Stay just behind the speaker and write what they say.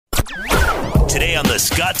Today on The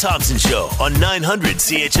Scott Thompson Show on 900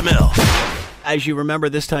 CHML. As you remember,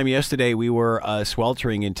 this time yesterday, we were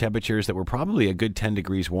sweltering in temperatures that were probably a good 10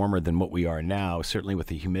 degrees warmer than what we are now. Certainly with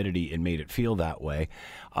the humidity, it made it feel that way.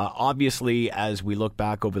 Obviously, as we look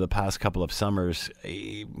back over the past couple of summers,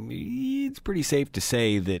 it's pretty safe to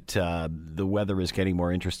say that the weather is getting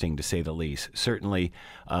more interesting, to say the least. Certainly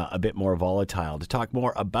a bit more volatile. To talk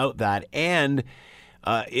more about that, and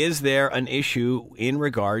is there an issue in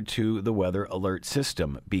regard to the weather alert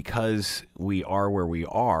system? Because we are where we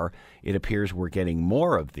are, it appears we're getting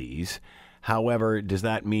more of these. However, does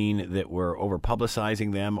that mean that we're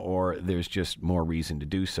over-publicizing them, or there's just more reason to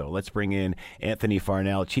do so? Let's bring in Anthony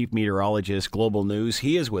Farnell, Chief Meteorologist, Global News.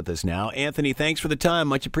 He is with us now. Anthony, thanks for the time.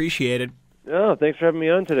 Much appreciated. Oh, thanks for having me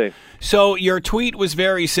on today. So your tweet was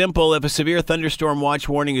very simple. If a severe thunderstorm watch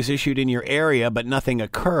warning is issued in your area but nothing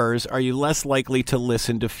occurs, are you less likely to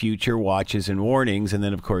listen to future watches and warnings? And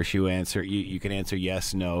then, of course, you can answer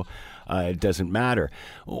yes, no. It doesn't matter.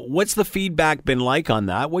 What's the feedback been like on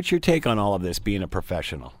that? What's your take on all of this, being a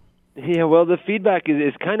professional? Yeah, well, the feedback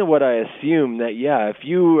is kind of what I assume, that, if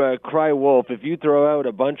you cry wolf, if you throw out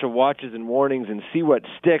a bunch of watches and warnings and see what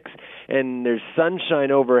sticks, and there's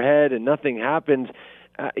sunshine overhead and nothing happens,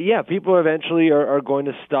 people eventually are going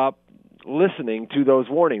to stop listening to those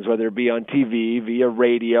warnings, whether it be on TV, via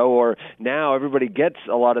radio, or now everybody gets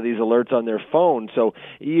a lot of these alerts on their phone. So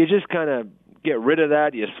you just kind of get rid of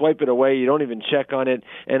that, you swipe it away, you don't even check on it.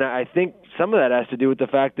 And I think some of that has to do with the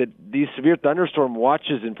fact that these severe thunderstorm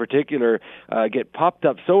watches in particular get popped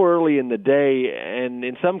up so early in the day, and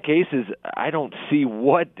in some cases I don't see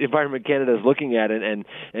what Environment Canada is looking at, and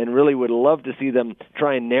really would love to see them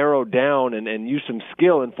try and narrow down and use some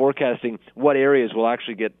skill in forecasting what areas will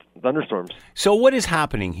actually get thunderstorms. So what is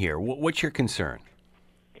happening here? What's your concern?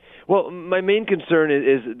 Well, my main concern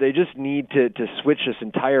is they just need to switch this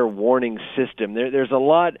entire warning system. There's a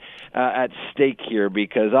lot at stake here,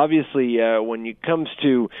 because obviously when it comes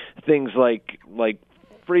to things like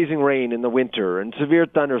freezing rain in the winter and severe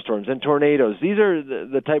thunderstorms and tornadoes, these are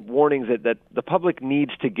the type warnings that the public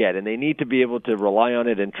needs to get, and they need to be able to rely on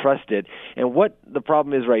it and trust it. And what the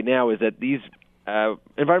problem is right now is that these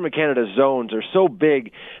Environment Canada zones are so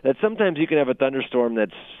big that sometimes you can have a thunderstorm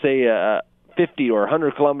that's, say, 50 or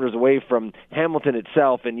 100 kilometers away from Hamilton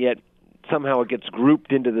itself, and yet somehow it gets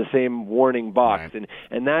grouped into the same warning box. Right.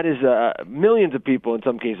 And that is millions of people in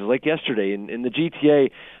some cases. Like yesterday in the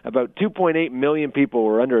GTA, about 2.8 million people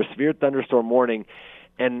were under a severe thunderstorm warning,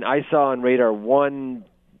 and I saw on radar one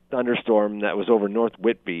thunderstorm that was over North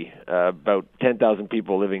Whitby, about 10,000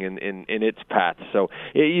 people living in its path. So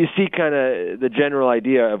you see kind of the general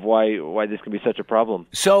idea of why this can be such a problem.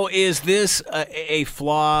 So is this a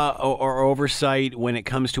flaw or oversight when it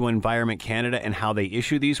comes to Environment Canada and how they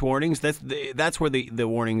issue these warnings? That's where the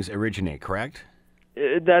warnings originate, correct?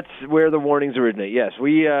 That's where the warnings originate, yes.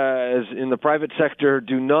 We, as in the private sector,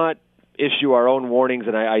 do not issue our own warnings,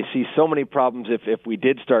 and I see so many problems if we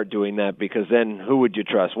did start doing that, because then who would you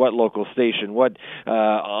trust? What local station? What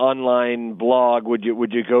online blog would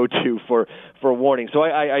you go to for warning? So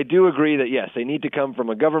I do agree that, yes, they need to come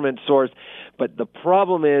from a government source, but the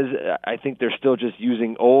problem is I think they're still just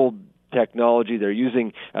using old technology. They're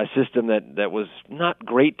using a system that was not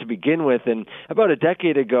great to begin with, and about a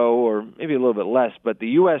decade ago, or maybe a little bit less, but the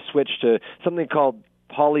U.S. switched to something called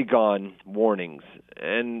polygon warnings.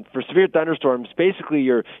 And for severe thunderstorms, basically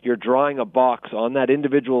you're drawing a box on that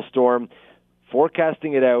individual storm,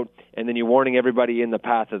 forecasting it out, and then you're warning everybody in the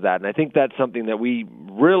path of that. And I think that's something that we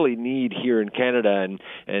really need here in Canada.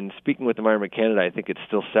 And speaking with Environment Canada, I think it's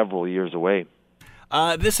still several years away.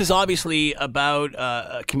 This is obviously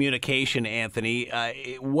about communication, Anthony.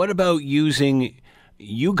 What about using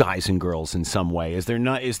you guys and girls in some way? Is there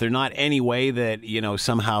not any way that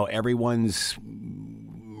somehow everyone's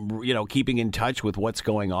keeping in touch with what's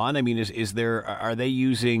going on? I mean, are they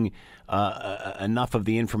using enough of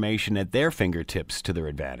the information at their fingertips to their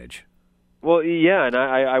advantage? Well, yeah, and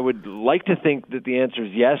I would like to think that the answer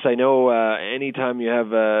is yes. I know anytime you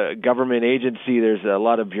have a government agency, there's a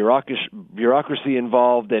lot of bureaucracy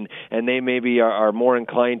involved, and they maybe are more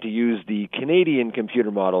inclined to use the Canadian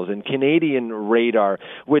computer models and Canadian radar,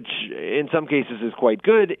 which in some cases is quite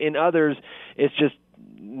good. In others, it's just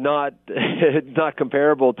not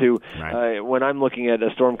comparable to when I'm looking at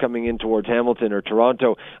a storm coming in towards Hamilton or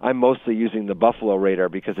Toronto. I'm mostly using the Buffalo radar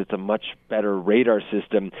because it's a much better radar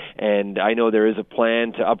system, and I know there is a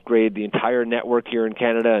plan to upgrade the entire network here in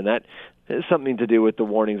Canada, and that has something to do with the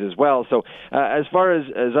warnings as well. So as far as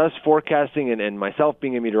us forecasting and myself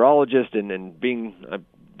being a meteorologist and being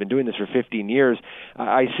been doing this for 15 years.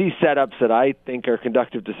 I see setups that I think are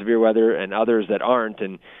conductive to severe weather and others that aren't.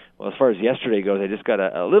 And well, as far as yesterday goes, I just got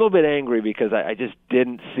a little bit angry because I just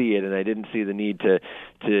didn't see it, and I didn't see the need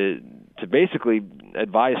to basically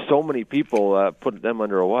advise so many people, put them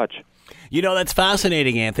under a watch. You know, that's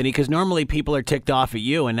fascinating, Anthony, because normally people are ticked off at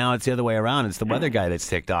you, and now it's the other way around. It's the weather guy that's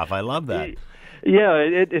ticked off. I love that. Yeah,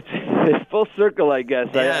 it's full circle, I guess.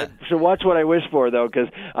 Yeah. I should watch what I wish for, though, because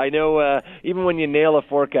I know even when you nail a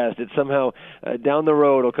forecast, it somehow down the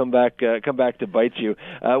road will come back to bite you.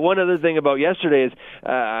 One other thing about yesterday is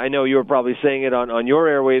I know you were probably saying it on your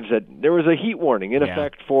airwaves that there was a heat warning in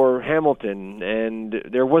effect for Hamilton, and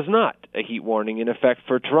there was not a heat warning in effect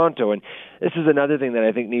for Toronto. And this is another thing that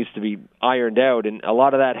I think needs to be ironed out, and a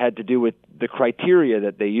lot of that had to do with the criteria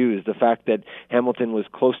that they used, the fact that Hamilton was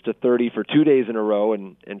close to 30 for 2 days in a row,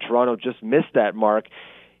 and Toronto just missed that mark,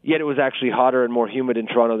 yet it was actually hotter and more humid in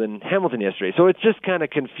Toronto than Hamilton yesterday. So it's just kind of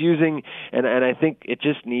confusing, and I think it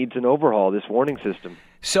just needs an overhaul, this warning system.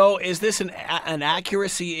 So is this an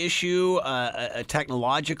accuracy issue, a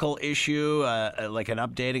technological issue, like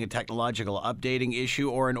a technological updating issue,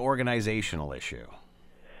 or an organizational issue?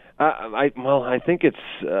 I think it's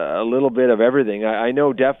a little bit of everything. I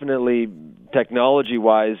know definitely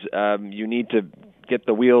technology-wise, you need to get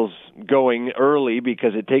the wheels going early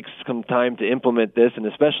because it takes some time to implement this, and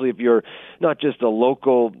especially if you're not just a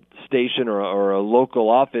local station or a local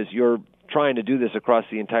office, you're trying to do this across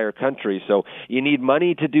the entire country. So you need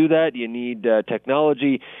money to do that, you need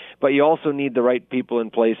technology, but you also need the right people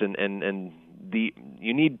in place, and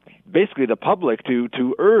you need basically the public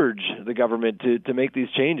to urge the government to make these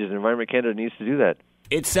changes. Environment Canada needs to do that.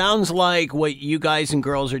 It sounds like what you guys and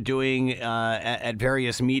girls are doing at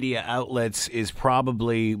various media outlets is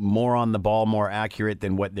probably more on the ball, more accurate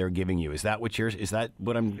than what they're giving you. Is that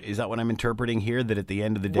what I'm interpreting here? That at the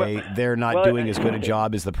end of the day, they're not doing as good a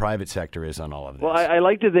job as the private sector is on all of this. Well, I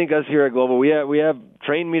like to think us here at Global, we have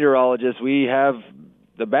trained meteorologists. We have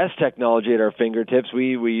the best technology at our fingertips.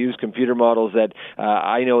 We use computer models that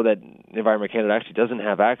I know that Environment Canada actually doesn't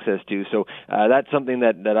have access to. So that's something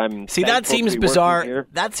that I'm that seems bizarre. Here.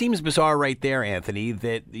 That seems bizarre right there, Anthony,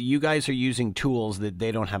 that you guys are using tools that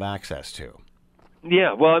they don't have access to.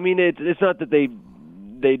 Yeah, well, I mean, it's not that they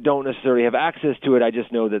don't necessarily have access to it. I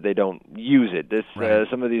just know that they don't use it.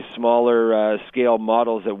 Some of these smaller scale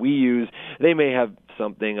models that we use, they may have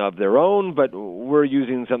something of their own, but we're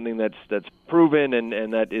using something that's proven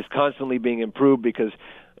and that is constantly being improved because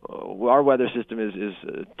our weather system is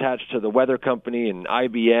attached to the weather company and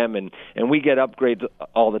IBM, and we get upgrades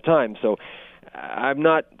all the time. So I'm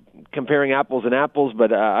not comparing apples and apples,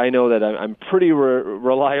 but I know that I'm pretty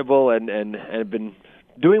reliable and have been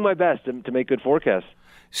doing my best to make good forecasts.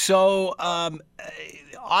 So,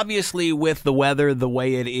 obviously, with the weather the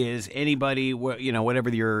way it is, anybody, whatever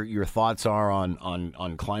your thoughts are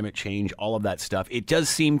on climate change, all of that stuff, it does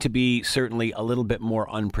seem to be certainly a little bit more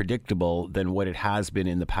unpredictable than what it has been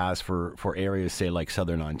in the past for areas, say, like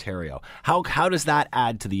Southern Ontario. How does that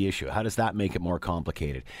add to the issue? How does that make it more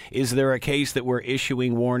complicated? Is there a case that we're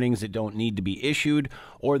issuing warnings that don't need to be issued,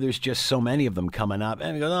 or there's just so many of them coming up,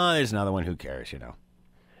 and we go, oh, there's another one, who cares,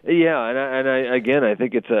 Yeah, and I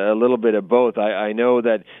think it's a little bit of both. I know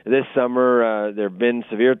that this summer there have been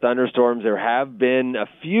severe thunderstorms. There have been a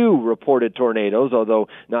few reported tornadoes, although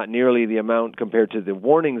not nearly the amount compared to the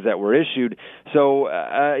warnings that were issued. So,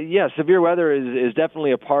 severe weather is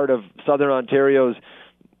definitely a part of Southern Ontario's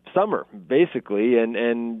summer, basically,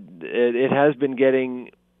 and it has been getting,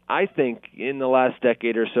 I think, in the last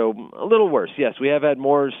decade or so, a little worse. Yes, we have had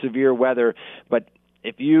more severe weather, but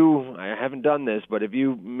I haven't done this, but if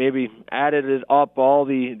you maybe added it up, all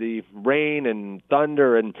the rain and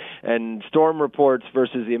thunder and storm reports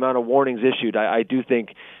versus the amount of warnings issued, I do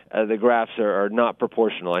think the graphs are not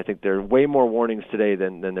proportional. I think there are way more warnings today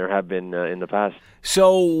than there have been in the past.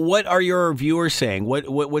 So what are your viewers saying?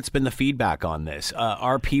 What's been the feedback on this?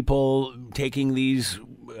 Are people taking these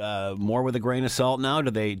more with a grain of salt now? Do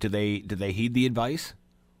they heed the advice?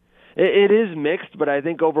 It is mixed, but I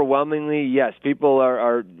think overwhelmingly, yes. People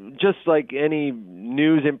are just like any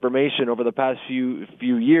news information over the past few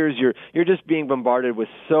years. You're just being bombarded with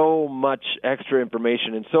so much extra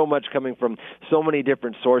information and so much coming from so many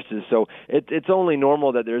different sources. So it's only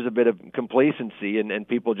normal that there's a bit of complacency and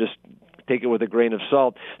people just take it with a grain of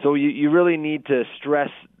salt. So you really need to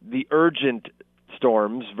stress the urgent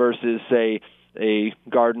storms versus, say, a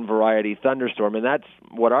garden variety thunderstorm. And that's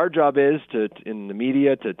what our job is in the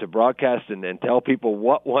media to broadcast and tell people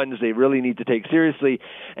what ones they really need to take seriously.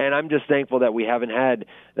 And I'm just thankful that we haven't had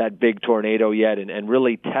that big tornado yet and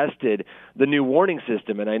really tested the new warning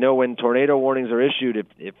system. And I know when tornado warnings are issued,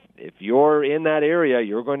 if you're in that area,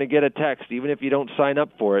 you're going to get a text, even if you don't sign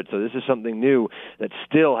up for it. So this is something new that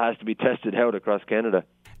still has to be tested out across Canada.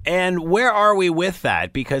 And where are we with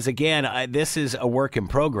that? Because, again, this is a work in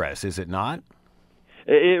progress, is it not?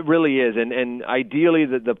 It really is, and ideally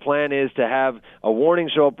the plan is to have a warning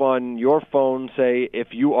show up on your phone, say, if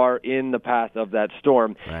you are in the path of that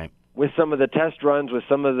storm. Right. With some of the test runs, with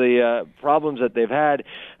some of the problems that they've had,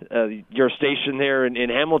 your station there in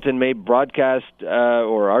Hamilton may broadcast,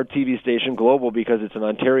 or our TV station, Global, because it's an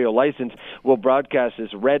Ontario license, will broadcast this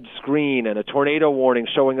red screen and a tornado warning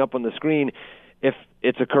showing up on the screen if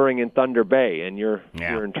it's occurring in Thunder Bay and you're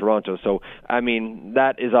in Toronto. So, I mean,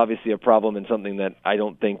 that is obviously a problem and something that I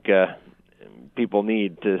don't think people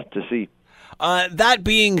need to see. That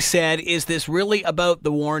being said, is this really about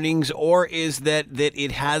the warnings, or is that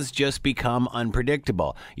it has just become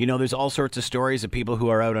unpredictable? You know, there's all sorts of stories of people who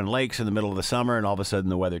are out on lakes in the middle of the summer, and all of a sudden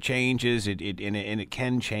the weather changes. It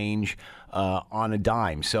can change on a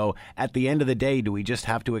dime. So at the end of the day, do we just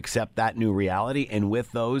have to accept that new reality? And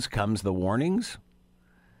with those comes the warnings?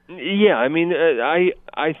 Yeah, I mean,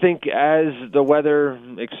 I think as the weather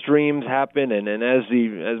extremes happen and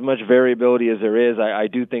as much variability as there is, I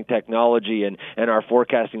do think technology and our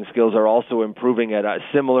forecasting skills are also improving at a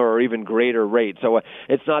similar or even greater rate. So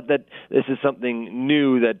it's not that this is something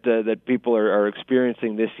new that people are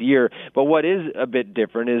experiencing this year. But what is a bit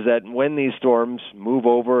different is that when these storms move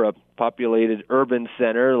over a populated urban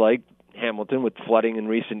center like Hamilton with flooding in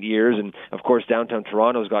recent years, and of course downtown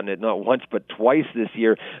Toronto's gotten it not once but twice this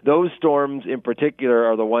year. Those storms in particular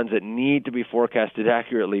are the ones that need to be forecasted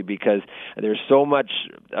accurately, because there's so much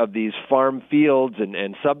of these farm fields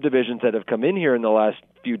and subdivisions that have come in here in the last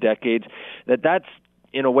few decades that's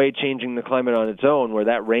in a way changing the climate on its own, where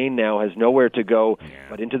that rain now has nowhere to go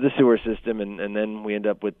but into the sewer system, and then we end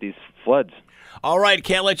up with these floods. All right,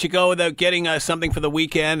 can't let you go without getting something for the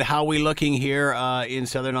weekend. How are we looking here in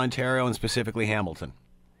Southern Ontario and specifically Hamilton?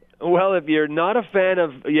 Well, if you're not a fan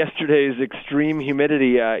of yesterday's extreme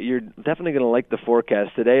humidity, you're definitely going to like the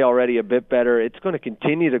forecast. Today already a bit better. It's going to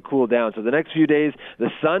continue to cool down. So the next few days, the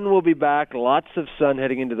sun will be back, lots of sun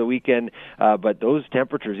heading into the weekend, but those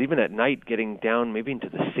temperatures, even at night, getting down maybe into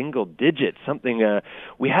the single digits, something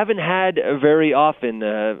we haven't had very often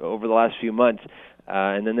over the last few months.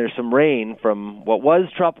 And then there's some rain from what was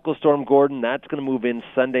Tropical Storm Gordon. That's going to move in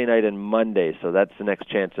Sunday night and Monday, so that's the next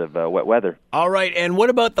chance of wet weather. All right, and what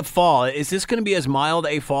about the fall? Is this going to be as mild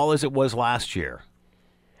a fall as it was last year?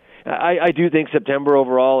 I do think September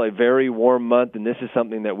overall, a very warm month, and this is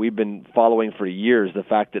something that we've been following for years, the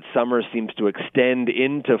fact that summer seems to extend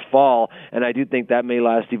into fall, and I do think that may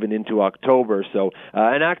last even into October. So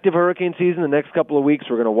an active hurricane season the next couple of weeks.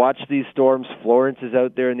 We're going to watch these storms. Florence is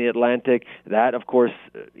out there in the Atlantic. That, of course,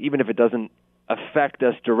 even if it doesn't affect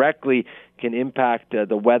us directly, can impact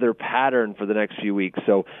the weather pattern for the next few weeks.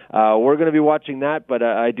 So we're going to be watching that, but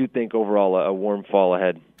I do think overall a warm fall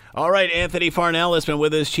ahead. All right, Anthony Farnell has been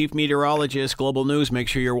with us, Chief Meteorologist, Global News. Make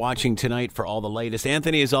sure you're watching tonight for all the latest.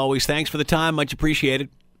 Anthony, as always, thanks for the time. Much appreciated.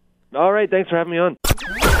 All right, thanks for having me on.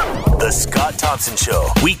 The Scott Thompson Show,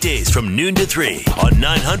 weekdays from noon to 3 on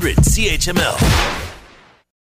 900 CHML.